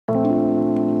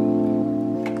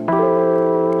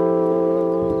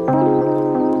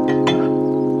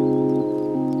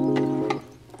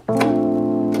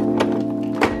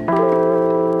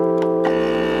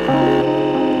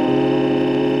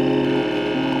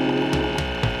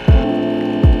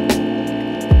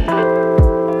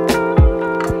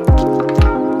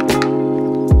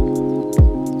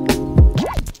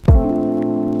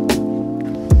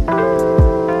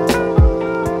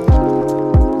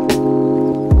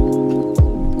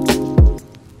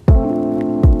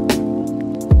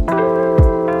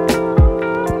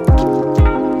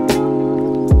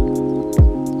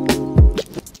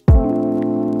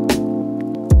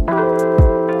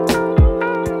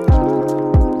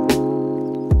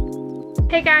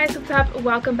Hey guys, what's up?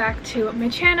 Welcome back to my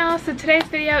channel. So today's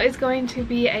video is going to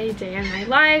be a day in my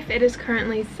life. It is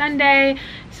currently Sunday,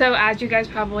 so as you guys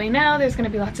probably know, there's going to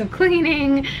be lots of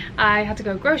cleaning. I have to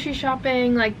go grocery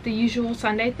shopping, like the usual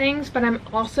Sunday things, but I'm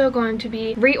also going to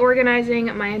be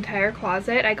reorganizing my entire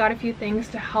closet. I got a few things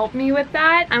to help me with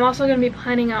that. I'm also going to be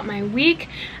planning out my week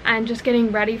and just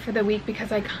getting ready for the week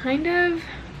because I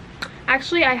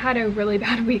actually I had a really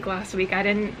bad week last week. I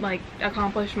didn't like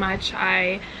accomplish much.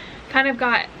 I kind of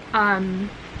got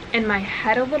in my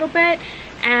head a little bit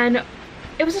and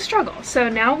it was a struggle. So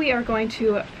now we are going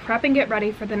to prep and get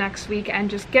ready for the next week and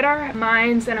just get our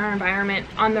minds and our environment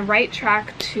on the right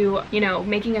track to, you know,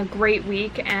 making a great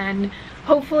week and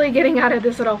hopefully getting out of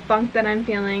this little funk that I'm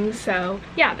feeling. So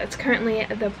yeah, that's currently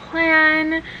the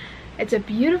plan. It's a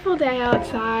beautiful day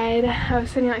outside. I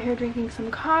was sitting out here drinking some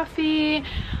coffee.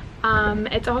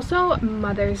 It's also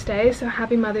Mother's Day, so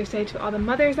happy Mother's Day to all the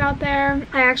mothers out there.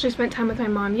 I actually spent time with my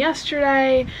mom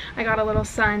yesterday. I got a little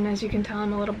sun. As you can tell,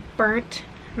 I'm a little burnt.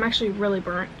 I'm actually really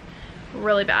burnt,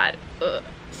 really bad. Ugh.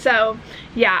 So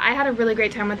yeah, I had a really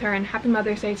great time with her, and happy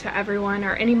Mother's Day to everyone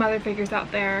or any mother figures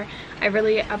out there. I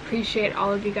really appreciate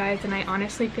all of you guys, and I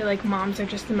honestly feel like moms are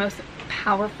just the most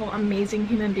powerful, amazing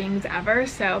human beings ever.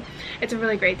 So it's a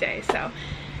really great day. So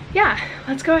yeah,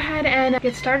 let's go ahead and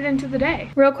get started into the day.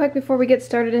 Real quick before we get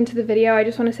started into the video, I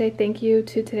just want to say thank you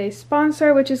to today's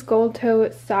sponsor, which is Gold Toe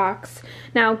Socks.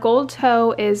 Now, Gold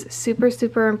Toe is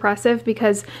super impressive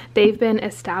because they've been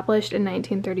established in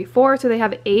 1934, so they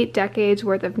have 8 decades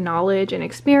worth of knowledge and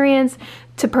experience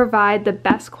to provide the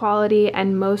best quality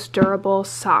and most durable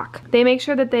sock. They make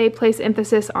sure that they place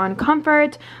emphasis on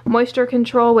comfort, moisture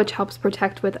control, which helps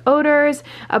protect with odors,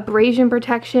 abrasion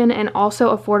protection, and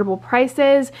also affordable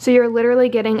prices. So you're literally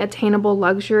getting attainable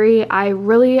luxury. I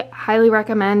really highly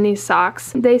recommend these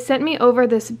socks. They sent me over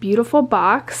this beautiful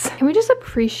box. Can we just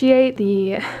appreciate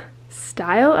the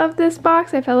style of this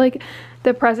box? I felt like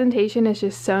the presentation is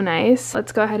just so nice.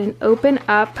 Let's go ahead and open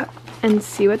up and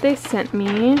see what they sent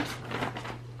me.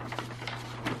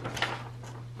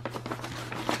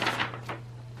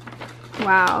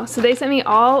 Wow, so they sent me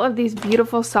all of these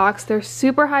beautiful socks. They're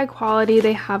super high quality.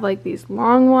 They have like these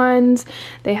long ones.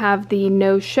 They have the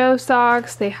no-show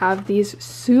socks. They have these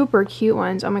super cute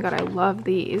ones. Oh my god, I love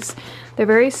these. They're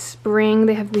very spring.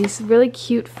 They have these really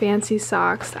cute fancy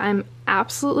socks. I'm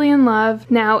absolutely in love.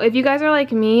 Now, if you guys are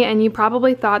like me and you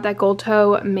probably thought that Gold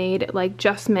Toe made like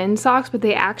just men's socks, but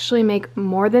they actually make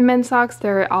more than men's socks.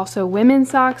 There are also women's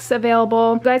socks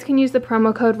available. You guys can use the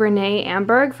promo code Renee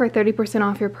Amberg for 30%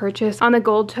 off your purchase on the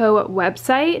Gold Toe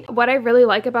website. What I really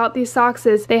like about these socks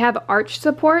is they have arch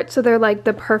support, so they're like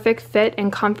the perfect fit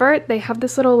and comfort. They have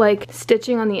this little like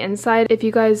stitching on the inside, if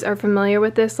you guys are familiar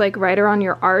with this, like right around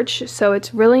your arch, so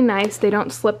it's really nice. They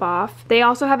don't slip off. They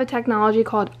also have a technology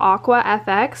called Aqua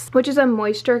FX, which is a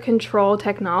moisture control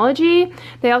technology.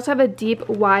 They also have a deep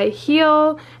wide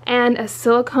heel and a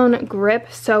silicone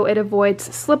grip, so it avoids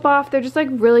slip off. They're just like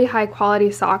really high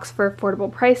quality socks for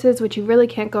affordable prices, which you really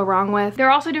can't go wrong with. They're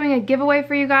also doing a giveaway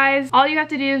for you guys. All you have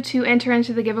to do to enter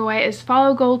into the giveaway is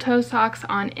follow Gold Toe Socks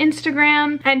on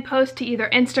Instagram and post to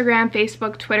either Instagram,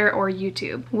 Facebook, Twitter, or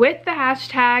YouTube with the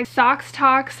hashtag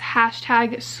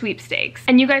SocksTalks #sweepstakes.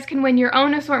 And you guys can win your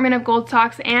own assortment of gold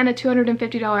socks and a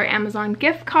 $250 Amazon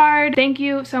gift card. Thank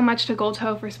you so much to Gold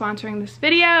Toe for sponsoring this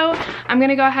video. I'm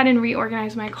gonna go ahead and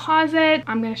reorganize my closet.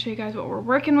 I'm gonna show you guys what we're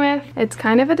working with. It's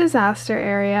kind of a disaster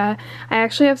area. I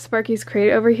actually have Sparky's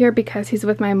crate over here because he's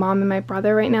with my mom and my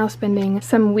brother right now, spending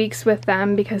some weeks with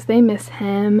them because they miss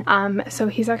him. So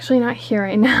he's actually not here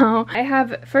right now. I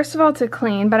have, first of all, to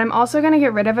clean, but I'm also gonna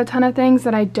get rid of a ton of things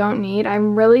that I don't need. I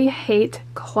really hate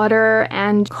clutter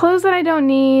and clothes that I don't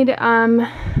need.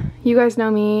 You guys know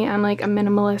me, I'm like a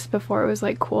minimalist before it was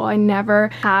like cool. I never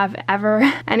have ever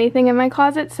anything in my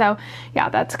closet. So yeah,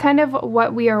 that's kind of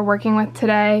what we are working with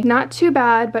today. Not too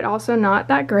bad, but also not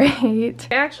that great.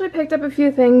 I actually picked up a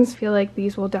few things. I feel like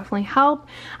these will definitely help.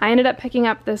 I ended up picking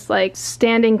up this like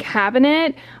standing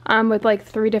cabinet with like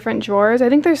 3 different drawers. I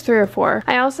think there's 3 or 4.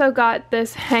 I also got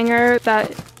this hanger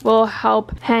that will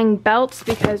help hang belts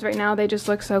because right now they just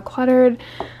look so cluttered.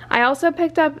 I also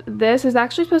picked up this. It's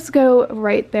actually supposed to go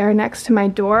right there next to my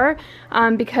door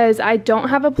because I don't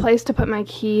have a place to put my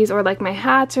keys or like my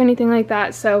hats or anything like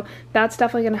that. So that's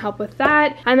definitely gonna help with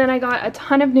that. And then I got a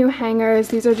ton of new hangers.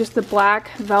 These are just the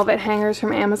black velvet hangers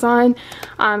from Amazon.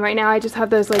 Right now I just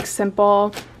have those like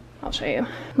simple, I'll show you,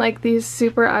 like these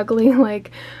super ugly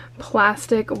like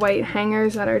plastic white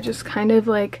hangers that are just kind of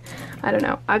like, I don't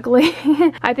know, ugly.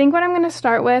 I think what I'm going to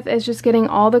start with is just getting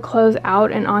all the clothes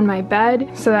out and on my bed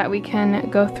so that we can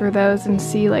go through those and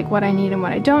see like what I need and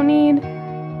what I don't need.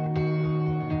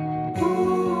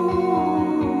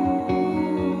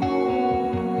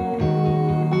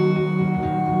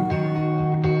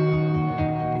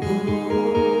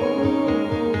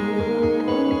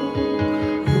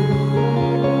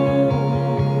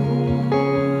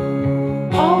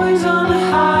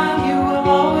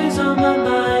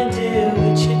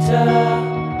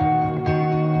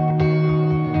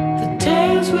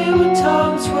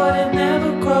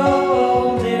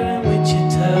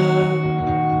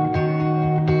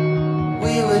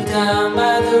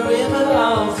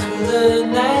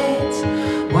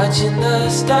 Watching the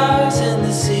stars and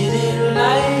the city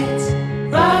lights.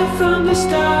 Right from the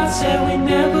start, said we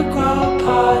never grow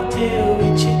apart, dear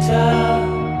Wichita.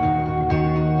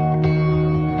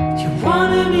 You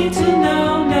wanted me to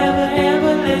know, never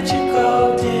ever let you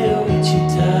go, dear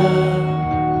Wichita.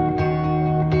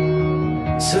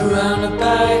 Surrounded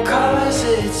by colors,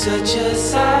 it's such a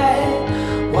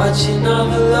sight. Watching all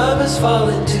the lovers fall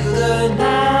into the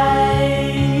night.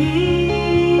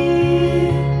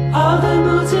 All the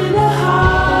moods in a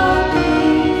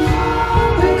heartbeat.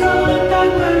 We're going back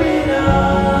where it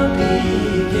all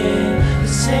began. The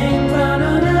same ground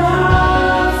on the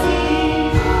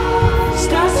heartbeat.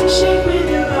 Starts to shake with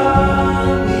you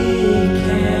all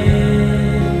weekend.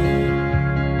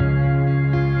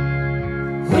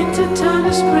 Winter turned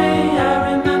to spring. I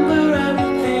remember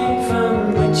everything from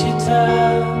Wichita.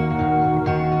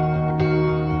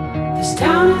 This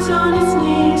town is on its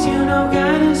knees. You know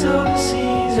God is overseas.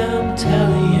 I'm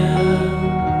telling you,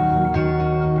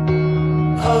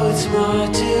 oh, it's more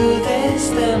to this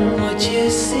than what you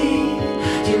see.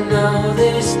 You know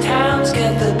this town's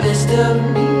got the best of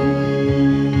me.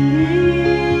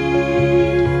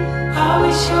 Are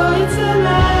we sure it's the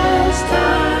last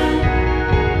time?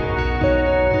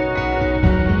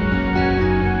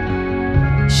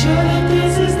 Sure that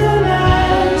this is the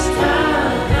last time.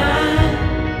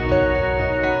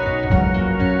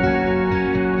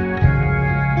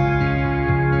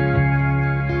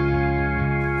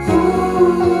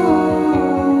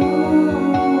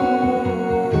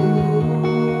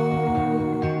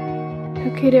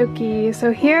 Okie dokie,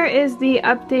 so here is the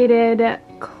updated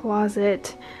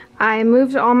closet. I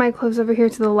moved all my clothes over here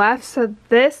to the left, so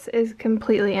this is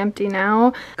completely empty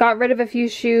now. Got rid of a few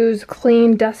shoes,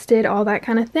 cleaned, dusted, all that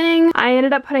kind of thing. I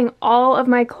ended up putting all of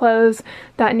my clothes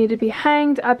that need to be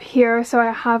hanged up here, so I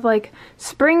have like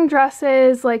spring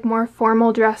dresses, like more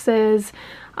formal dresses,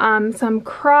 some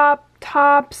crop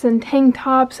tops and tank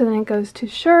tops, and then it goes to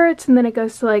shirts, and then it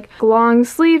goes to like long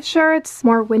sleeve shirts,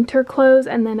 more winter clothes,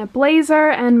 and then a blazer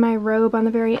and my robe on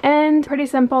the very end. Pretty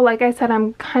simple. Like I said,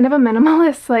 I'm kind of a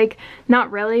minimalist, like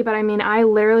not really, but I mean I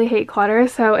literally hate clutter,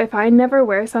 so if I never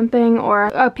wear something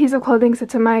or a piece of clothing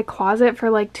sits in my closet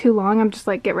for like too long, I'm just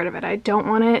like, get rid of it. I don't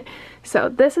want it. So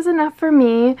this is enough for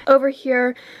me. Over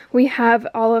here we have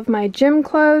all of my gym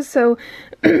clothes. So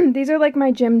these are like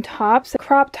my gym tops,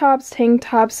 crop tops, tank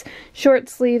tops, short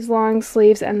sleeves, long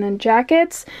sleeves, and then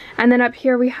jackets. And then up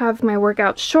here we have my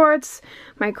workout shorts,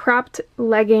 my cropped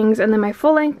leggings, and then my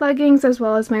full-length leggings, as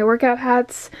well as my workout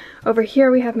hats. Over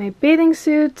here we have my bathing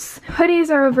suits. Hoodies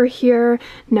are over here.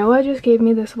 Noah just gave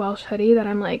me this Welsh hoodie that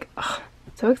I'm like, ugh,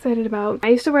 so excited about. I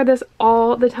used to wear this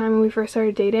all the time when we first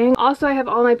started dating. Also, I have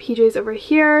all my PJs over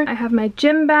here. I have my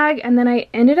gym bag, and then I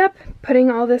ended up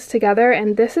putting all this together,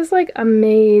 and this is like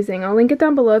amazing. I'll link it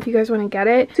down below if you guys want to get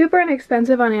it. Super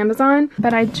inexpensive on Amazon,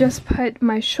 but I just put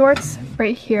my shorts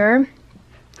right here.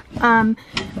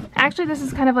 Actually this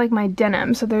is kind of like my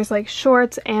denim, so there's like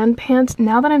shorts and pants.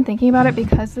 Now that I'm thinking about it,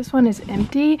 because this one is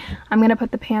empty, I'm gonna put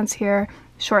the pants here,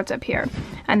 shorts up here,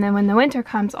 and then when the winter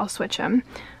comes I'll switch them.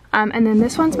 And then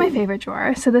this one's my favorite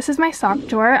drawer. So this is my sock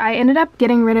drawer. I ended up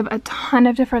getting rid of a ton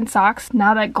of different socks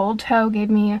now that Gold Toe gave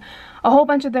me a whole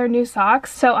bunch of their new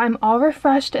socks. So I'm all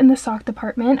refreshed in the sock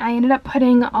department. I ended up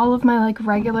putting all of my like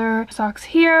regular socks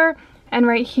here, and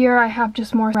right here I have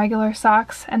just more regular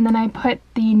socks, and then I put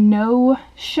the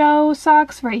no-show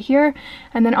socks right here,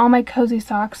 and then all my cozy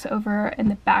socks over in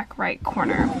the back right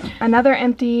corner. Another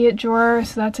empty drawer,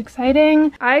 so that's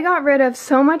exciting. I got rid of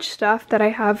so much stuff that I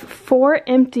have 4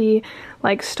 empty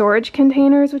like storage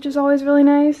containers, which is always really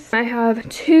nice. I have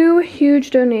 2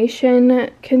 huge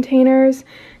donation containers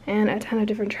and a ton of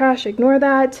different trash, ignore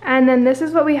that. And then this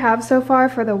is what we have so far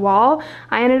for the wall.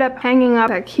 I ended up hanging up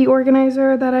that key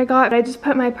organizer that I got. I just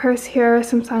put my purse here,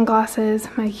 some sunglasses,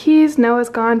 my keys. Noah's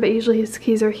gone, but usually his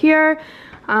keys are here.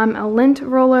 A lint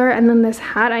roller, and then this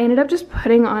hat I ended up just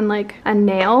putting on like a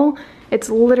nail. It's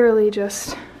literally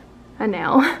just a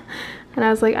nail. And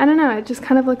I was like, I don't know, it just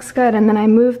kind of looks good. And then I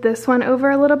moved this one over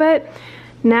a little bit.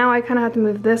 Now I kind of have to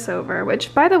move this over,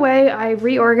 which, by the way, I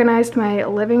reorganized my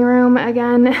living room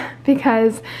again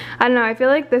because, I don't know, I feel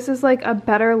like this is like a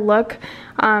better look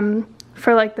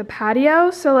for like the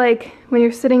patio. So like when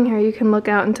you're sitting here, you can look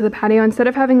out into the patio instead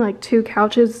of having like two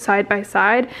couches side by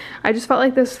side. I just felt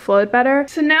like this flowed better.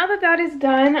 So now that that is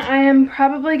done, I am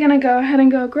probably gonna go ahead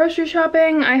and go grocery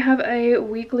shopping. I have a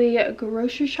weekly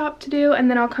grocery shop to do, and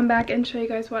then I'll come back and show you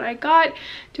guys what I got.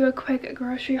 Do a quick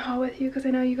grocery haul with you because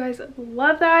I know you guys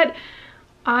love that.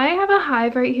 I have a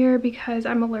hive right here because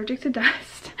I'm allergic to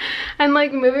dust. And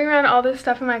like moving around all this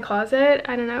stuff in my closet,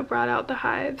 I don't know, brought out the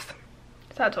hives.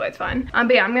 So that's always fun.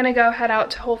 But yeah, I'm gonna go head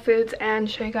out to Whole Foods and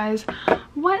show you guys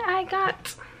what I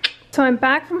got. So I'm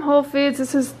back from Whole Foods.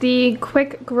 This is the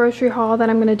quick grocery haul that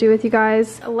I'm gonna do with you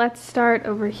guys. Let's start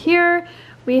over here.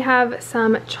 We have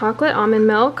some chocolate almond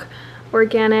milk,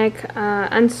 organic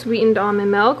unsweetened almond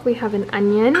milk. We have an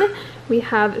onion. We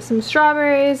have some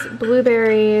strawberries,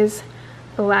 blueberries,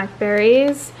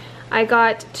 blackberries. I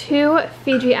got 2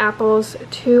 Fiji apples,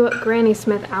 2 Granny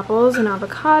Smith apples, an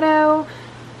avocado,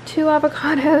 2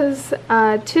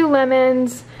 avocados, 2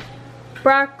 lemons,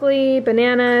 broccoli,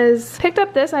 bananas. Picked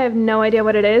up this, I have no idea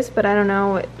what it is, but I don't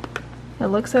know, it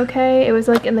looks okay. It was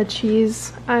like in the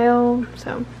cheese aisle,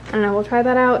 so I don't know, we'll try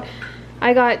that out.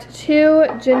 I got 2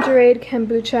 gingerade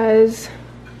kombuchas,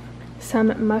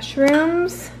 some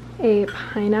mushrooms, a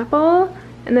pineapple,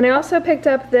 and then I also picked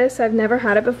up this. I've never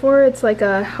had it before. It's like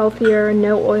a healthier,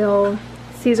 no oil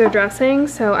Caesar dressing,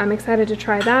 so I'm excited to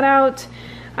try that out.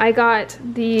 I got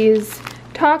these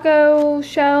taco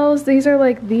shells. These are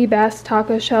like the best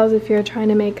taco shells if you're trying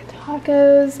to make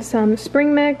tacos. Some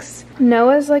spring mix.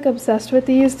 Noah's like obsessed with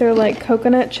these. They're like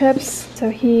coconut chips, so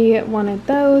he wanted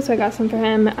those, so I got some for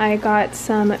him. I got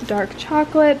some dark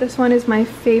chocolate. This one is my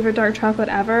favorite dark chocolate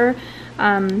ever.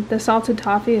 The salted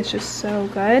toffee is just so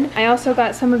good. I also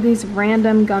got some of these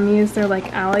random gummies. They're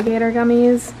like alligator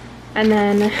gummies. And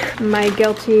then my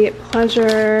guilty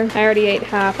pleasure, I already ate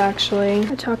half actually,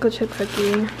 a chocolate chip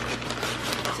cookie.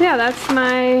 So yeah, that's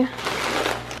my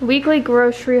weekly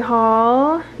grocery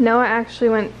haul. Noah actually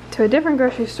went to a different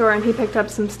grocery store and he picked up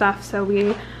some stuff, so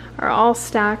we are all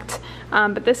stacked.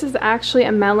 But this is actually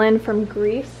a melon from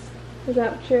Greece. Is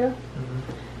that true?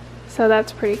 So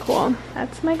that's pretty cool.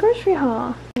 That's my grocery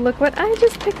haul. Look what I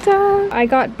just picked up. I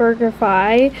got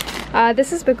BurgerFi.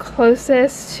 This is the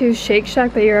closest to Shake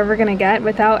Shack that you're ever gonna get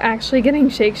without actually getting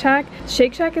Shake Shack.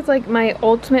 Shake Shack is like my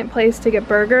ultimate place to get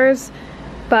burgers,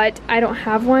 but I don't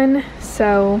have one,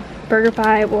 so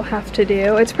BurgerFi will have to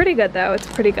do. It's pretty good though, it's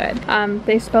pretty good.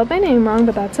 They spelled my name wrong,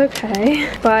 but that's okay.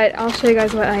 But I'll show you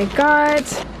guys what I got.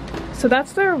 So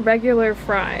that's their regular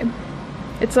fry.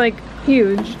 It's like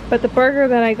huge, but the burger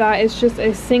that I got is just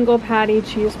a single patty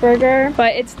cheeseburger,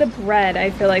 but it's the bread I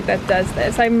feel like that does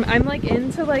this. I'm like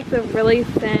into like the really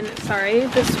thin, sorry,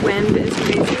 this wind is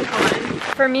crazy, hold on.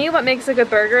 For me, what makes a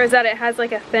good burger is that it has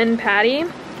like a thin patty.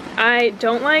 I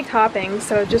don't like toppings,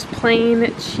 so just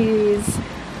plain cheese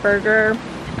burger.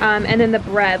 And then the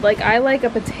bread, like I like a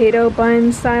potato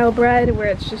bun style bread where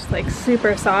it's just like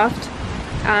super soft.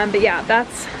 But yeah,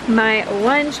 that's my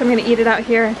lunch. I'm gonna eat it out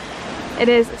here. It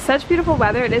is such beautiful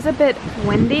weather. It is a bit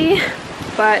windy,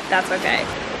 but that's okay.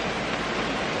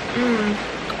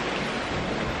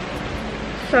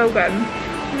 So good.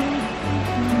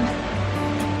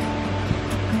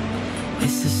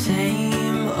 It's the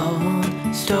same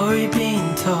old story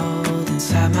being told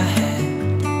inside my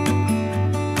head.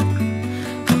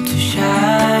 I'm too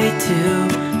shy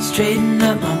to straighten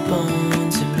up my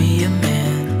bones and be a man.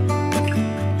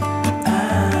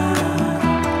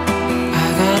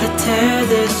 Tear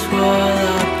this wall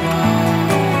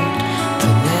apart to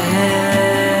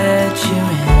let you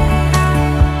in.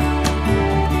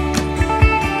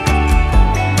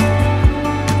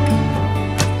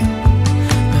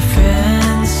 My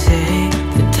friends say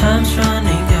the time's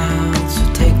running out, so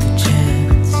take the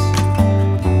chance.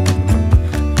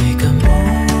 Make a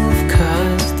move,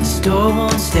 'cause the store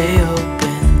won't stay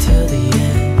open till the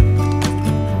end.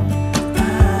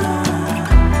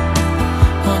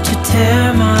 Won't you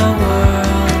tear my world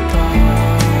apart?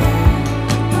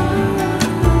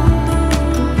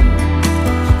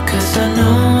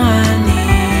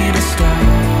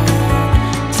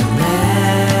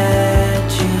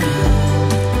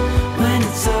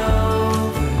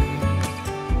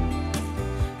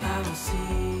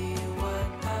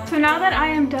 now that I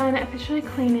am done officially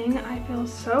cleaning, I feel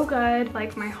so good.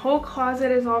 Like my whole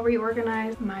closet is all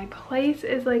reorganized. My place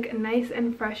is like nice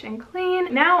and fresh and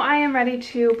clean. Now I am ready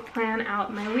to plan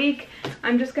out my week.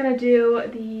 I'm just gonna do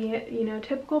the, you know,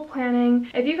 typical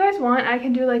planning. If you guys want, I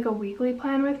can do like a weekly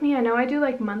plan with me. I know I do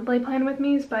like monthly plan with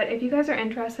me, but if you guys are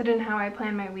interested in how I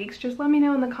plan my weeks, just let me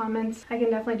know in the comments. I can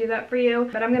definitely do that for you.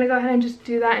 But I'm gonna go ahead and just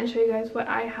do that and show you guys what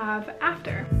I have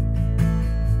after.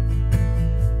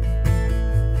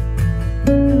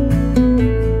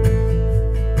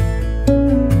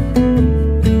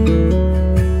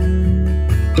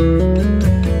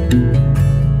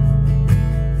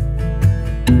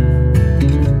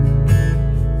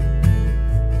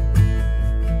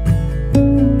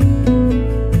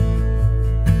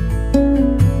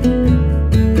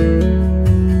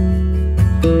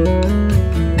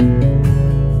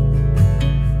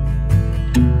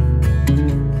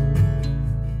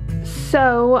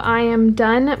 So I am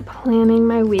done planning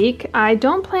my week. I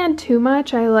don't plan too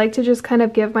much. I like to just kind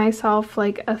of give myself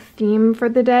like a theme for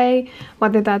the day,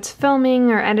 whether that's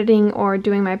filming or editing or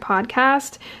doing my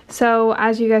podcast. So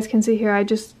as you guys can see here, I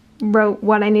just wrote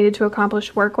what I needed to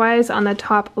accomplish work-wise on the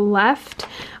top left.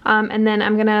 And then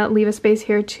I'm gonna leave a space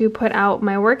here to put out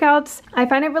my workouts. I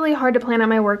find it really hard to plan out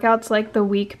my workouts like the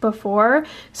week before.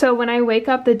 So when I wake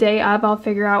up the day of, I'll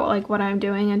figure out like what I'm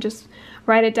doing and just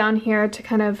write it down here to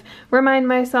kind of remind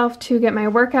myself to get my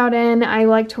workout in. I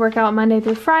like to work out Monday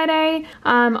through Friday.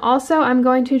 Also, I'm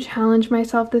going to challenge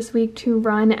myself this week to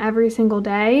run every single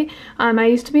day. I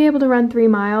used to be able to run 3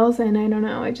 miles, and I don't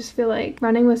know, I just feel like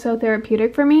running was so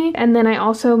therapeutic for me. And then I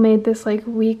also made this like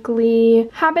weekly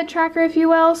habit tracker, if you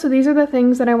will. So these are the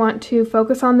things that I want to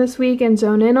focus on this week and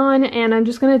zone in on, and I'm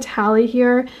just going to tally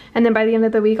here, and then by the end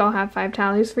of the week I'll have 5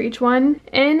 tallies for each one.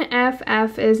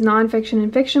 NFF is nonfiction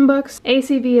and fiction books.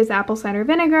 ACV is apple cider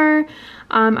vinegar.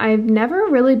 I've never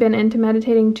really been into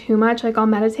meditating too much. Like I'll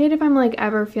meditate if I'm like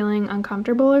ever feeling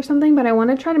uncomfortable or something, but I want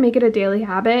to try to make it a daily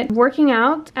habit. Working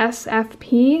out,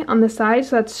 SFP on the side,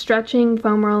 so that's stretching,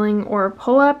 foam rolling, or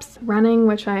pull-ups. Running,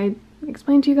 which I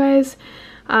explained to you guys.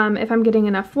 If I'm getting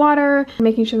enough water,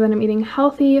 making sure that I'm eating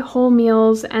healthy, whole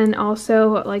meals, and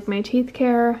also like my teeth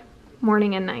care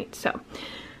morning and night. So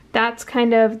that's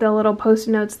kind of the little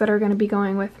post-it notes that are going to be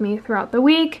going with me throughout the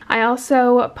week. I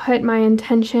also put my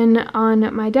intention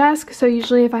on my desk. So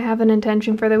usually if I have an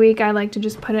intention for the week, I like to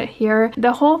just put it here.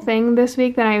 The whole thing this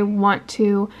week that I want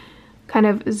to kind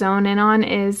of zone in on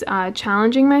is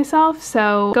challenging myself.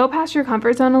 So go past your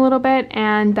comfort zone a little bit,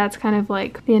 and that's kind of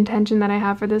like the intention that I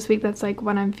have for this week. That's like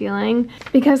what I'm feeling,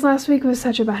 because last week was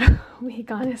such a bad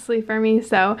week honestly for me.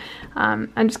 So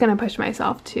I'm just gonna push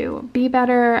myself to be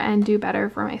better and do better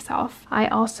for myself. I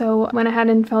also went ahead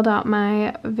and filled out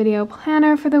my video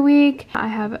planner for the week. I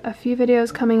have a few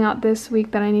videos coming out this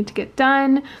week that I need to get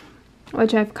done,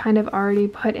 which I've kind of already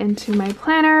put into my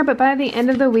planner, but by the end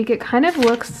of the week it kind of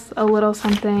looks a little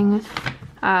something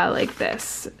like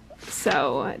this.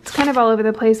 So it's kind of all over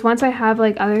the place. Once I have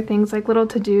like other things like little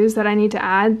to-dos that I need to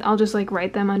add, I'll just like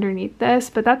write them underneath this,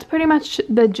 but that's pretty much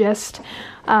the gist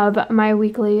of my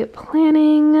weekly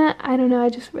planning. I don't know, I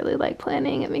just really like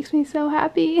planning. It makes me so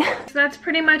happy. So that's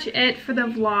pretty much it for the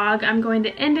vlog. I'm going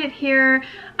to end it here.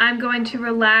 I'm going to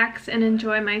relax and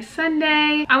enjoy my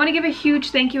Sunday. I want to give a huge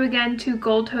thank you again to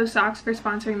Gold Toe Socks for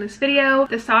sponsoring this video.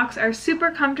 The socks are super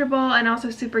comfortable and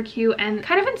also super cute, and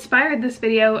kind of inspired this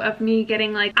video of me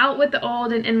getting like out with the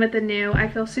old and in with the new. I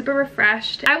feel super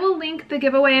refreshed. I will link the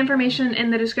giveaway information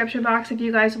in the description box if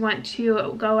you guys want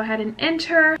to go ahead and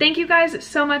enter. Thank you guys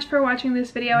so much for watching this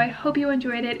video. I hope you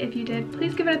enjoyed it. If you did,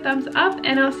 please give it a thumbs up,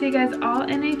 and I'll see you guys all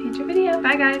in a future video.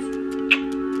 Bye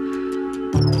guys.